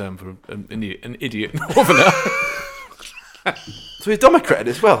into a term for an idiot northerner. So he's Democrat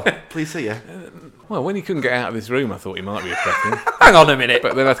as well. Please see, yeah. Well, when he couldn't get out of this room, I thought he might be a cretin. Hang on a minute.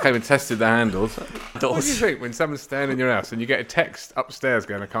 But then I came and tested the handles. What do you think when someone's staying in your house and you get a text upstairs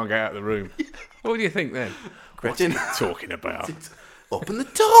going, I can't get out of the room? What do you think then? Cretin. What are you talking about? Open the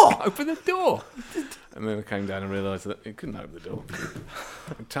door. Open the door. And then I came down and realised that it couldn't open the door.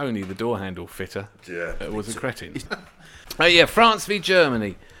 Tony, the door handle fitter, was a cretin. Yeah, France v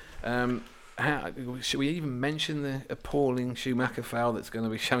Germany. Should we even mention the appalling Schumacher foul that's going to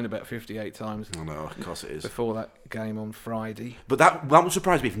be shown about 58 times? Oh no, of course it is. Before that game on Friday. But that would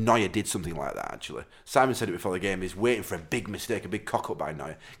surprise me if Neuer did something like that, actually. Simon said it before the game, he's waiting for a big mistake, a big cock-up by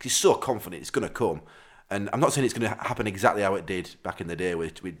Neuer. Because he's so confident it's going to come. And I'm not saying it's going to happen exactly how it did back in the day,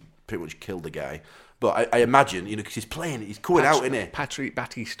 where we pretty much killed the guy. But I imagine, because he's playing, he's coming out, isn't he? Patrick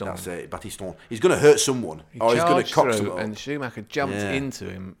Battiston. That's it, Battiston. He's going to hurt someone, or he's going to cock someone. And Schumacher jumped into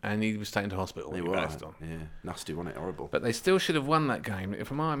him, and he was taken to hospital. He was. Yeah, nasty, wasn't it? Horrible. But they still should have won that game.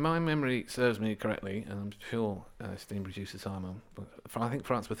 If my memory serves me correctly, and I'm sure esteemed producer Simon, but I think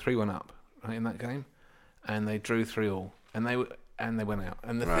France were 3-1 up right in that game, and they drew 3-3, and they went out.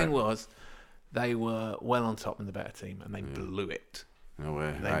 And the thing was, they were well on top and the better team, and they blew it. No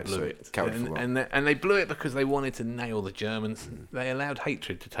way. They blew it. And they blew it because they wanted to nail the Germans. They allowed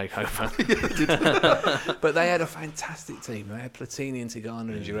hatred to take over. But they had a fantastic team. They had Platini and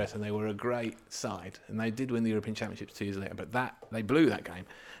Tigana and Giresse, and they were a great side. And they did win the European Championships 2 years later. But they blew that game.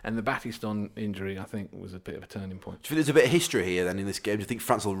 And the Battiston injury, I think, was a bit of a turning point. Do you think there's a bit of history here then in this game? Do you think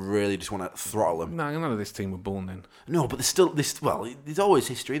France will really just want to throttle them? No, none of this team were born then. No, but there's still there's always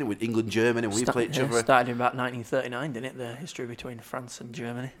history isn't it, with England, Germany, and we play each other. Started in about 1939, didn't it? The history between France and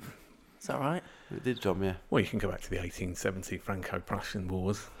Germany. Is that right? It did, Tom, yeah. Well, you can go back to the 1870 Franco-Prussian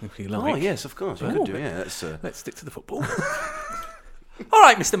Wars if you like. Oh, yes, of course. You could do, yeah. Let's stick to the football. All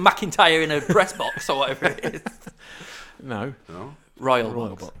right, Mr. McIntyre in a press box or whatever it is. No.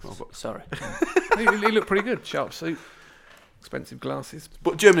 Royal box. Sorry. he looked pretty good. Sharp suit, expensive glasses.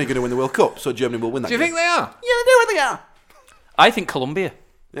 But Germany are going to win the World Cup, so Germany will win that Do you game. think they are? Yeah, I know they are. I think Colombia.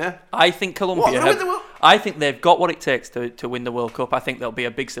 Yeah? I think Colombia. What, they'll win the World- I think they've got what it takes to win the World Cup. I think they'll be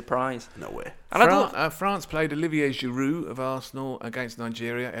a big surprise. No way. And France played Olivier Giroud of Arsenal against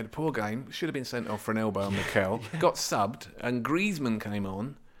Nigeria. He had a poor game. Should have been sent off for an elbow on Mikel. Got subbed, and Griezmann came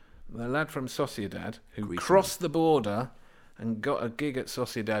on, the lad from Sociedad, who crossed the border and got a gig at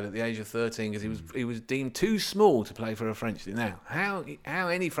Sociedad at the age of 13 because he was deemed too small to play for a French team. Now, how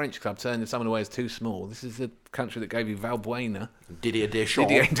any French club turned someone away as too small? This is the country that gave you Valbuena, Didier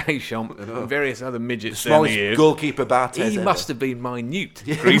Deschamps, and various other midgets. Smallest goalkeeper Barthez. He ever. must have been minute.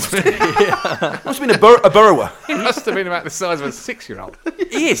 Griezmann. Must have been a burrower. He must have been about the size of a 6-year-old.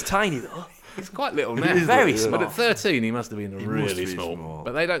 he is tiny though. He's quite little now. Very small. But at 13, he must have been really be small. small.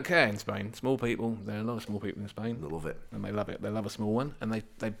 But they don't care in Spain. Small people, there are a lot of small people in Spain. They love it. And they love it. They love a small one. And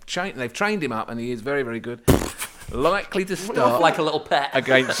they've trained him up, and he is very, very good. Likely to start Like a little pet.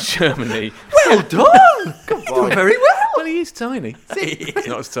 against Germany. Well done. You're doing very well. Well, he is tiny. He's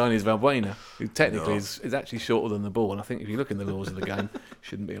not as tiny as Valbuena, who technically is actually shorter than the ball. And I think if you look in the laws of the game,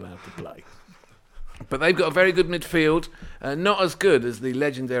 shouldn't be allowed to play. But they've got a very good midfield, not as good as the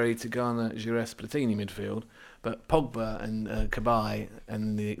legendary Tigana, Giresse, Platini midfield, but Pogba and Cabaye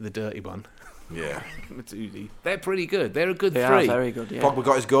and the dirty one, Yeah. Matuidi, they're pretty good. They're a good They three. are very good, yeah. Pogba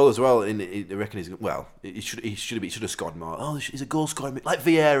got his goal as well. I reckon he should have scored more. Oh, he's a goal scorer like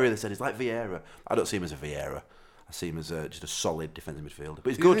Vieira. They said he's like Vieira. I don't see him as a Vieira. I see him as just a solid defensive midfielder. But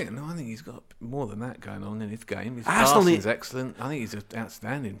he's Do you good. think? No, I think he's got more than that going on in his game. His Arsenal passing's excellent. I think he's just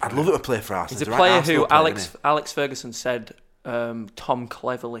outstanding. I'd love it to play for Arsenal. He's a right player Arsenal who player, isn't Alex Ferguson said Tom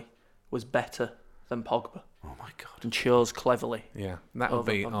Cleverley was better than Pogba. he? Oh my god. And chose Cleverley. Yeah, that would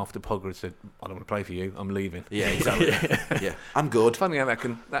Over be Pogba. after Pogba had said, "I don't want to play for you. I'm leaving." Yeah, exactly. yeah, I'm good. Funny how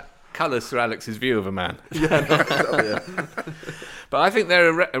that colours Sir Alex's view of a man. Yeah. But I think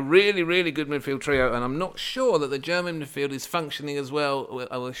they're a really, really good midfield trio, and I'm not sure that the German midfield is functioning as well with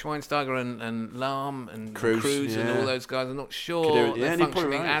Schweinsteiger and Lahm and Cruz and yeah. all those guys. I'm not sure Kadira, yeah, they're and you're probably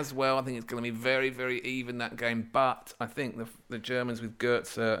functioning right. as well. I think it's going to be very, very even, that game. But I think the Germans with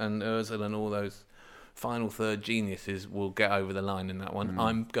Goetze and Ozil and all those final third geniuses will get over the line in that one.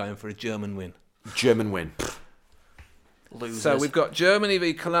 I'm going for a German win. German win. Losers. So we've got Germany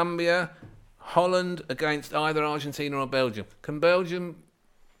v Colombia, Holland against either Argentina or Belgium. Can Belgium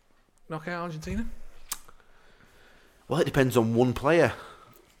knock out Argentina? Well, it depends on one player.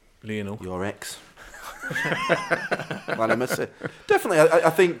 Lionel. Your ex. Lionel Messi. Definitely, I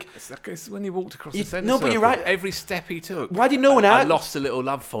think... It's when he walked across the centre No, but you're right. Every step he took. Why did no one I ask? lost a little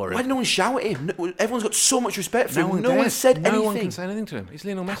love for him. Why did no one shout at him? Everyone's got so much respect for him. No one dares. said anything. No one can say anything to him. He's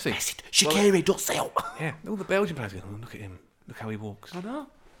Lionel Messi. Shaqiri, don't say out. Yeah, all the Belgian players go, oh, look at him. Look how he walks. I know.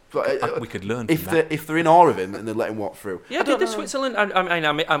 We could learn from that. If they're in awe of him and they let him walk through. Yeah, did the Switzerland...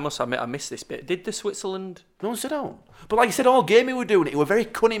 I must admit, I missed this bit. Did the Switzerland... No one said out. But like I said, all game he were doing it. He were very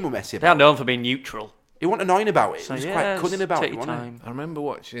cunning with Messi. They are known for being neutral. He wasn't annoying about it. So, he was quite cunning about take it, your wasn't time. I remember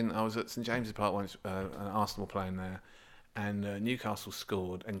watching, I was at St James's Park once, an Arsenal playing there, and Newcastle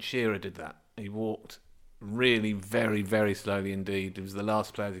scored, and Shearer did that. He walked really very, very slowly indeed. He was the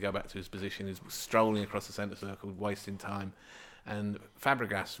last player to go back to his position. He was strolling across the centre circle, wasting time. And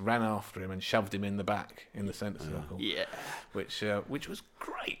Fabregas ran after him and shoved him in the back in the centre circle. Yeah. Which was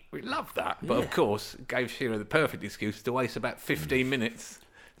great. We loved that. But of course, it gave Shearer the perfect excuse to waste about 15 minutes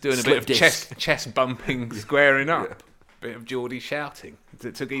doing a bit of chest bumping, squaring up. Bit of Geordie shouting.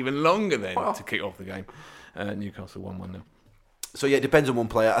 It took even longer then to kick off the game. Newcastle 1-1 So yeah, it depends on one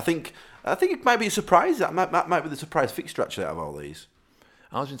player. I think it might be a surprise. That might be the surprise fixture actually out of all these.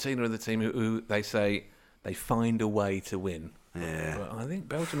 Argentina are the team who they say they find a way to win. Yeah. But I think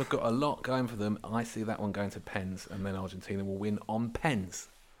Belgium have got a lot going for them. I see that one going to pens, and then Argentina will win on pens.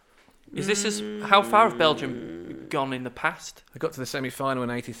 Is this how far have Belgium gone in the past? They got to the semi-final in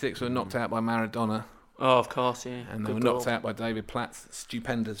 '86, were knocked out by Maradona, Oh, of course, yeah. and they were knocked out by David Platt's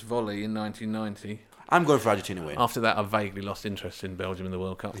stupendous volley in 1990. I'm going for Argentina win. After that, I vaguely lost interest in Belgium in the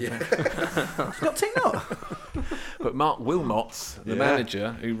World Cup. Yeah. Not taken up. But Mark Wilmots, the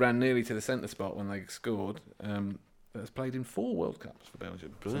manager, who ran nearly to the centre spot when they scored, has played in 4 World Cups for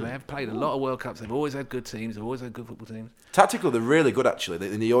Belgium. Brilliant. So they have played a lot of World Cups. They've always had good teams. They've always had good football teams. Tactically, they're really good actually.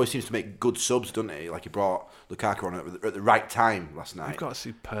 And he always seems to make good subs, doesn't he? Like he brought Lukaku on at the right time last night. They've got a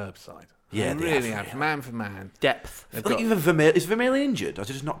superb side. Yeah, they they really have, have. Man for man. Depth. They've I think got, even Vermaelen, is Vermaelen injured? Or is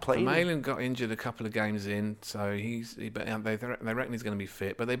he just not playing? Vermaelen got injured a couple of games in, so they reckon he's going to be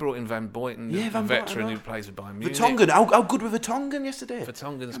fit. But they brought in Van Boyten, Yeah, a Van Boyten, veteran I know. who plays for Bayern Munich. Vertonghen, how good were Vertonghen yesterday?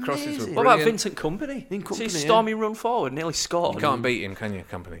 Vertonghen's crosses were Amazing. brilliant. What about Vincent Kompany? In Kompany, See his yeah. stormy run forward, nearly scored. You can't beat him, can you,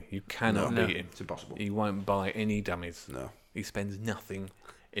 Company? You cannot No. beat him. It's impossible. He won't buy any dummies. No. He spends nothing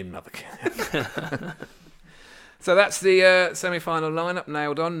in Mothercare. So that's the semi-final lineup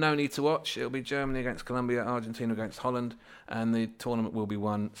nailed on. No need to watch. It'll be Germany against Colombia, Argentina against Holland, and the tournament will be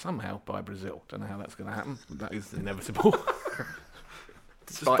won somehow by Brazil. Don't know how that's going to happen. But that is inevitable.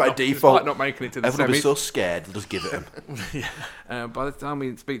 By default. Despite not making it to the Everyone will be semis. so scared, they'll just give it him. By the time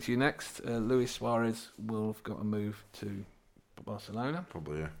we speak to you next, Luis Suarez will have got a move to Barcelona.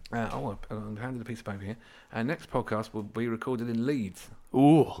 Probably, yeah. I'm handing a piece of paper here. Our next podcast will be recorded in Leeds.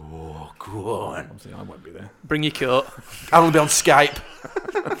 Ooh. Oh, go on. Obviously, I won't be there. Bring your coat. I'm going to be on Skype.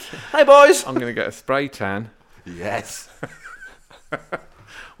 Hi, boys. I'm going to get a spray tan. Yes.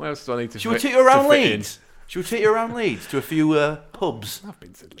 What else do I need to Should we fit- take you around to fit in? Leeds? Should we take you around Leeds to a few pubs? I've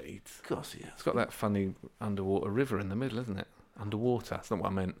been to Leeds. Of course, yeah. It's got that funny underwater river in the middle, isn't it? Underwater. That's not what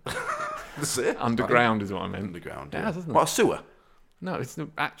I meant. That's it. Underground is what I meant. Underground, It yeah. has, isn't it? What, a sewer? No, it's the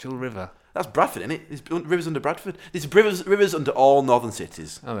actual river. That's Bradford, isn't it? There's rivers under Bradford. There's rivers under all northern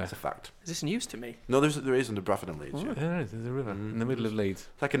cities. Oh, there. That's a fact. Is this news to me? No, there is under Bradford and Leeds. Oh, Yeah. there is. There's a river in the middle of Leeds.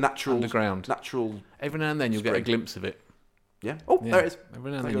 It's like a natural... Underground. Natural... Every now and then you'll get a Spring. glimpse of it. Yeah. Oh, Yeah. there it is.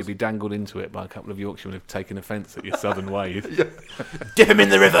 Every now and There then it you'll be dangled into it by a couple of Yorkshiremen who've taken offence at your southern ways. Dip him in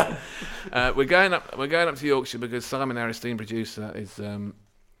the river. We're going up to Yorkshire because Simon, our esteemed producer, is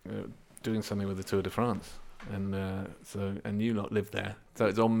doing something with the Tour de France, and you lot live there, so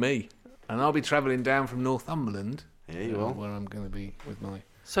it's on me, and I'll be travelling down from Northumberland. Yeah, you will. Where I'm going to be with my.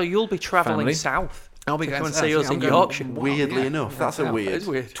 So you'll be travelling Family. south. I'll be To going come and south, see us yeah, I'm in going- Yorkshire. Wow, Weirdly yeah, enough, I'm that's going a south. weird, It is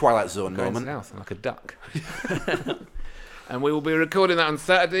weird. Twilight Zone Going moment. south like a duck. And we will be recording that on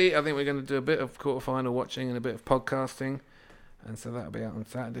Saturday. I think we're going to do a bit of quarterfinal watching and a bit of podcasting. And so that'll be out on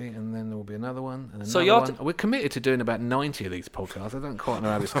Saturday, and then there will be another one. And So another you're one. We're committed to doing about 90 of these podcasts. I don't quite know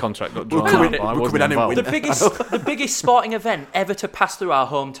how this contract got We're drawn coming- up. But I we're wasn't coming in involved. winter. The biggest sporting event ever to pass through our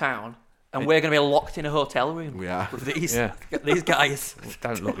hometown, and we're going to be locked in a hotel room We are. with these Yeah. these guys.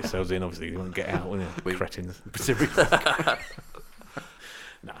 Don't lock yourselves in, obviously. You won't get out, will you? We- Cretins. Pacific.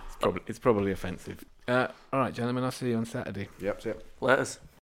 No, it's probably offensive. All right, gentlemen, I'll see you on Saturday. Yep. Let us.